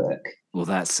of your book. Well,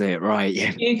 that's it, right?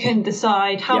 Yeah. You can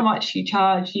decide how much you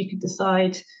charge. You can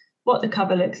decide what the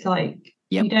cover looks like.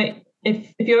 You don't.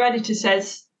 If your editor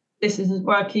says this isn't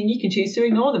working, you can choose to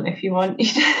ignore them if you want.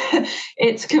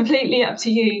 It's completely up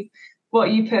to you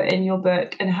what you put in your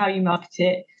book and how you market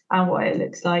it and what it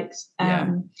looks like.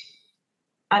 And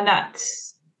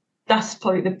that's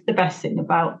probably the best thing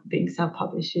about being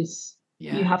self-published is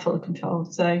you have full control.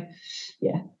 So,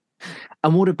 yeah.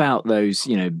 And what about those,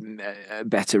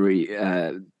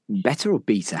 better or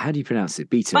beta? How do you pronounce it?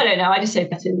 Beta. I don't know. I just say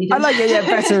better readers. I like it. Yeah,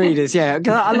 better readers. Yeah,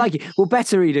 I like it. Well,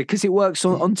 better reader, because it works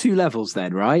on two levels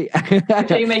then, right?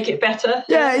 Do you make it better?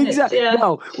 Yeah, exactly.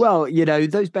 Yeah. Well,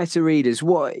 those better readers,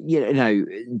 what,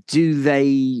 do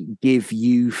they give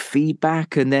you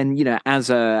feedback? And then,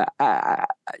 as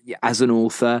an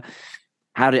author,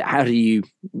 how do you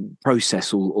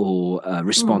process or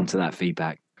respond to that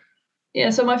feedback? Yeah,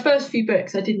 so my first few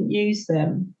books, I didn't use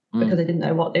them because I didn't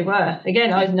know what they were.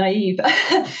 Again, I was naive.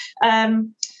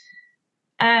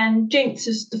 And Jinx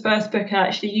is the first book I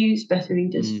actually used better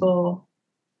readers for.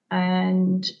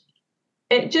 And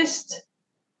it just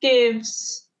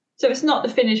gives, so it's not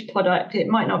the finished product. It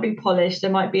might not be polished. There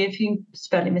might be a few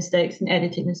spelling mistakes and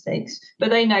editing mistakes, but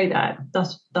they know that.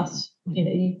 That's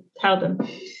you tell them.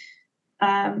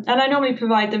 And I normally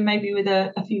provide them maybe with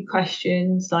a few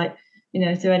questions like,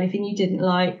 is there anything you didn't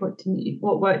like?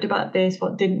 What worked about this?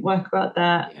 What didn't work about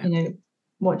that? Yeah.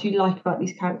 What do you like about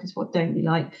these characters? What don't you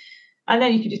like? And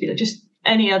then you can just be like, just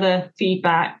any other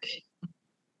feedback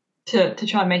to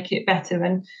try and make it better.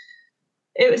 And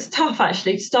it was tough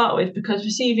actually to start with, because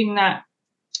receiving that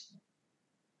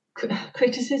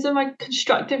criticism, like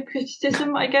constructive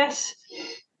criticism, I guess.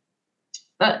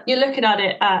 But you're looking at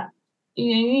it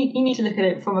you need to look at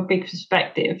it from a big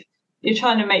perspective. You're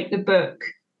trying to make the book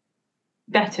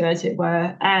better, as it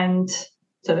were, and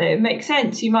so that it makes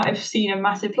sense. You might have not seen a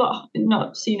massive plot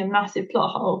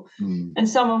hole, and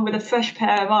someone with a fresh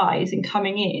pair of eyes and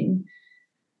coming in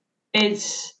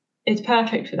is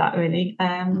perfect for that, really,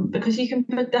 because you can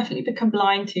definitely become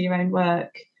blind to your own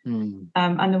work,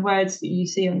 and the words that you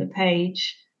see on the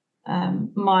page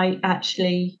might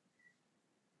actually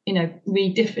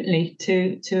read differently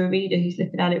to a reader who's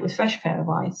looking at it with fresh pair of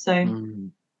eyes.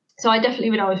 So I definitely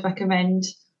would always recommend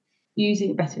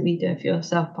using a better reader if you're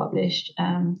self-published,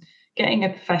 getting a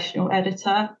professional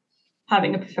editor,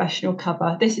 having a professional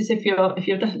cover. This is if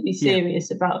you're definitely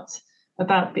serious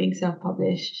about being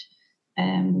self-published.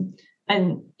 And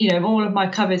all of my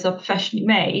covers are professionally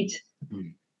made,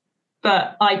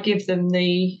 but I give them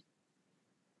the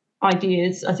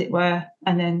ideas, as it were,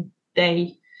 and then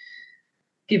they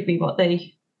give me what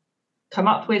they come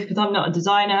up with, because I'm not a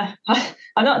designer.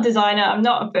 I'm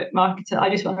not a book marketer. I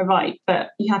just want to write, but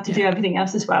you have to do everything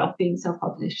else as well, being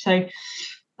self-published. So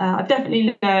I've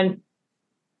definitely learned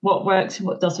what works and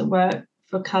what doesn't work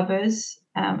for covers.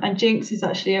 And Jinx is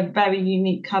actually a very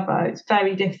unique cover. It's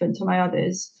very different to my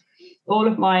others. All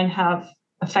of mine have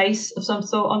a face of some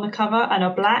sort on the cover and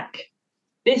are black.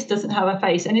 This doesn't have a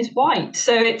face and it's white.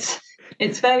 So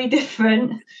it's very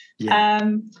different. Yeah.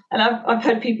 And I've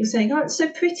heard people saying, "Oh, it's so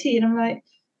pretty," and I'm like,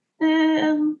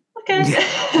 okay.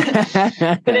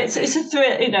 But it's a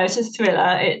thrill, it's a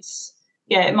thriller.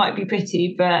 It might be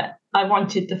pretty, but I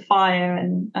wanted the fire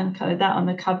and kind of that on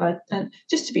the cover, and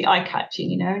just to be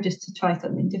eye-catching, just to try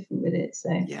something different with it.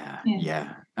 So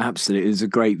yeah, absolutely. There's a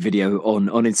great video on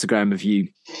Instagram of you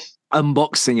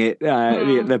unboxing it,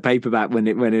 the paperback when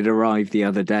it arrived the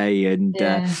other day, and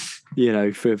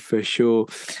for sure,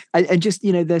 and just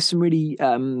there's some really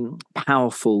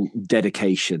powerful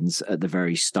dedications at the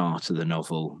very start of the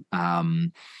novel.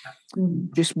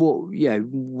 Just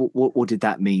what did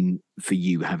that mean for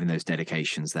you, having those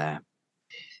dedications there?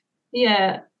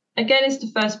 Yeah, again, it's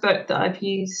the first book that I've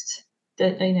used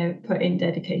that put in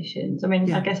dedications. I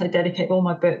mean, I guess I dedicate all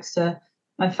my books to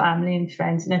my family and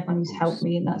friends and everyone who's helped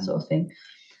me and that sort of thing.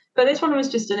 But this one was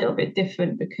just a little bit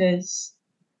different because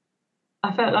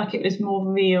I felt like it was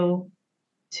more real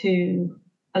to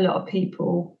a lot of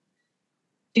people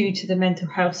due to the mental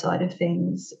health side of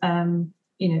things.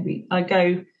 I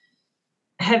go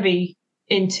heavy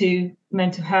into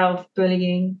mental health,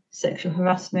 bullying, sexual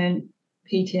harassment,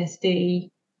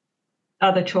 PTSD,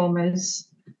 other traumas.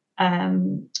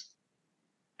 And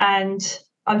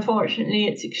unfortunately,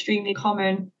 it's extremely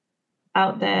common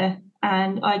out there.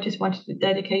 And I just wanted to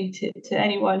dedicate it to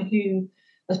anyone who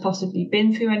has possibly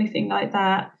been through anything like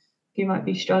that, who might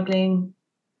be struggling,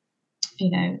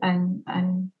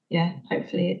 and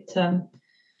hopefully it,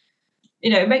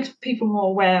 it makes people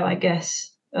more aware, I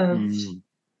guess, of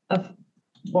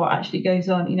what actually goes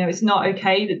on. It's not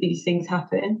okay that these things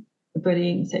happen, the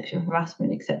bullying, sexual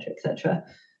harassment, etc.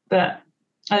 But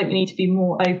I think we need to be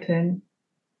more open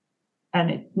and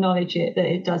acknowledge that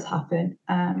it does happen.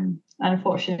 And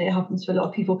unfortunately, it happens to a lot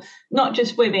of people, not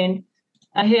just women.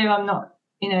 And here I'm not,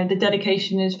 the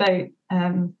dedication is very,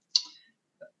 that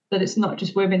it's not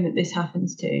just women that this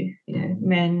happens to,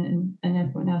 men and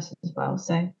everyone else as well.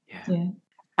 So, yeah.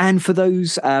 And for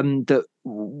those that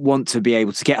want to be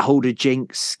able to get hold of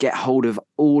Jinx, get hold of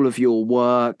all of your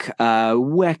work,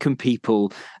 where can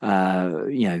people,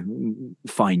 find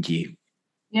you?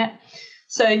 Yeah.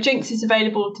 So Jinx is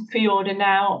available to pre-order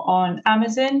now on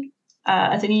Amazon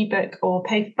as an ebook or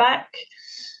paperback.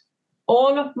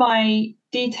 All of my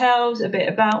details, a bit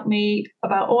about me,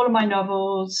 about all of my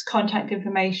novels, contact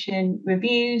information,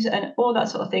 reviews, and all that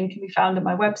sort of thing can be found on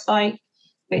my website,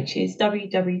 which is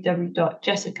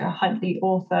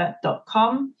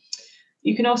www.jessicahuntleyauthor.com.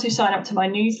 You can also sign up to my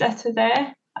newsletter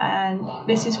there. And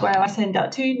this is where I send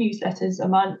out 2 newsletters a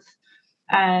month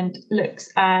and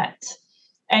looks at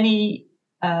any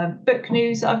book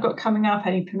news that I've got coming up,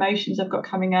 any promotions I've got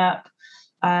coming up,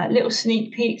 little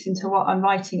sneak peeks into what I'm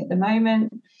writing at the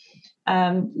moment.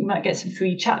 You might get some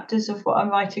free chapters of what I'm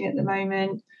writing at the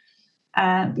moment.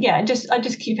 I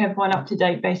just keep everyone up to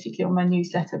date basically on my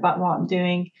newsletter about what I'm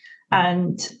doing.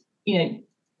 And, the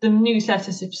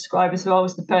newsletter subscribers are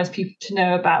always the first people to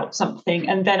know about something,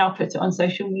 and then I'll put it on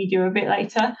social media a bit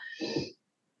later.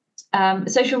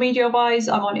 Social media wise,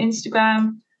 I'm on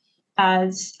Instagram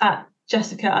as at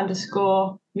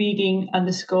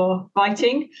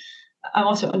Jessica_reading_writing. I'm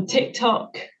also on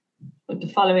TikTok with the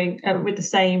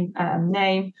same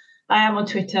name. I am on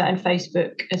Twitter and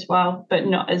Facebook as well, but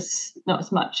not as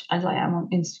much as I am on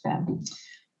Instagram.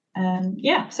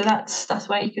 So that's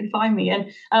where you can find me.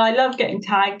 And I love getting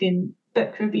tagged in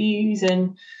book reviews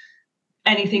and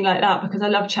anything like that, because I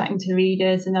love chatting to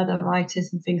readers and other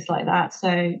writers and things like that.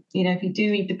 So, if you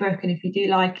do read the book and if you do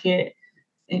like it,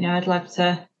 I'd love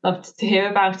to hear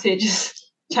about it.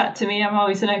 Just chat to me. I'm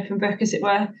always an open book, as it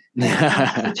were.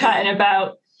 chatting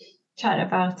about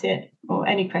it, or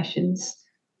any questions.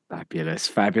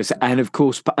 Fabulous. And of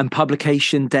course, and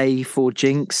publication day for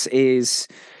Jinx it's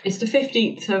the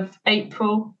 15th of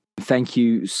April. Thank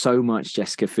you so much,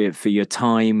 Jessica, for your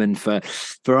time and for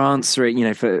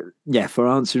answering, for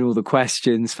answering all the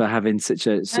questions, for having such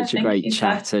a great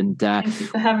chat. And thank you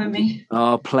for having me.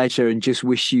 Our pleasure, and just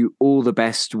wish you all the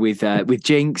best with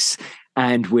Jinx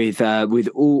and with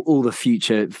all the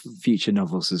future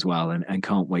novels as well. And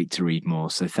can't wait to read more.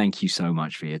 So thank you so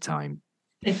much for your time.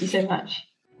 Thank you so much.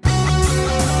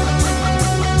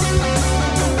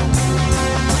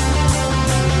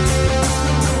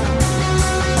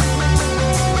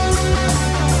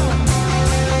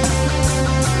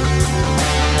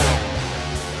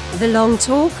 The Long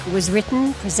Talk was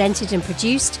written, presented and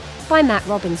produced by Matt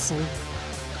Robinson.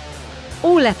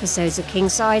 All episodes of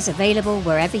Kingsize available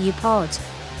wherever you pod.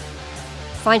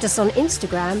 Find us on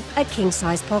Instagram at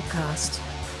Kingsize Podcast.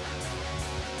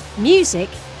 Music,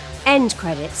 end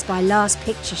credits by Last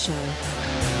Picture Show.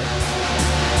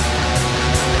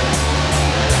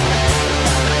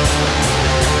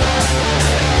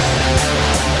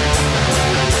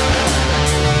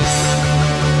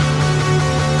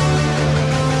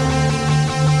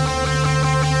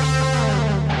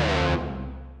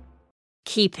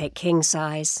 Keep it king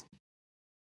size.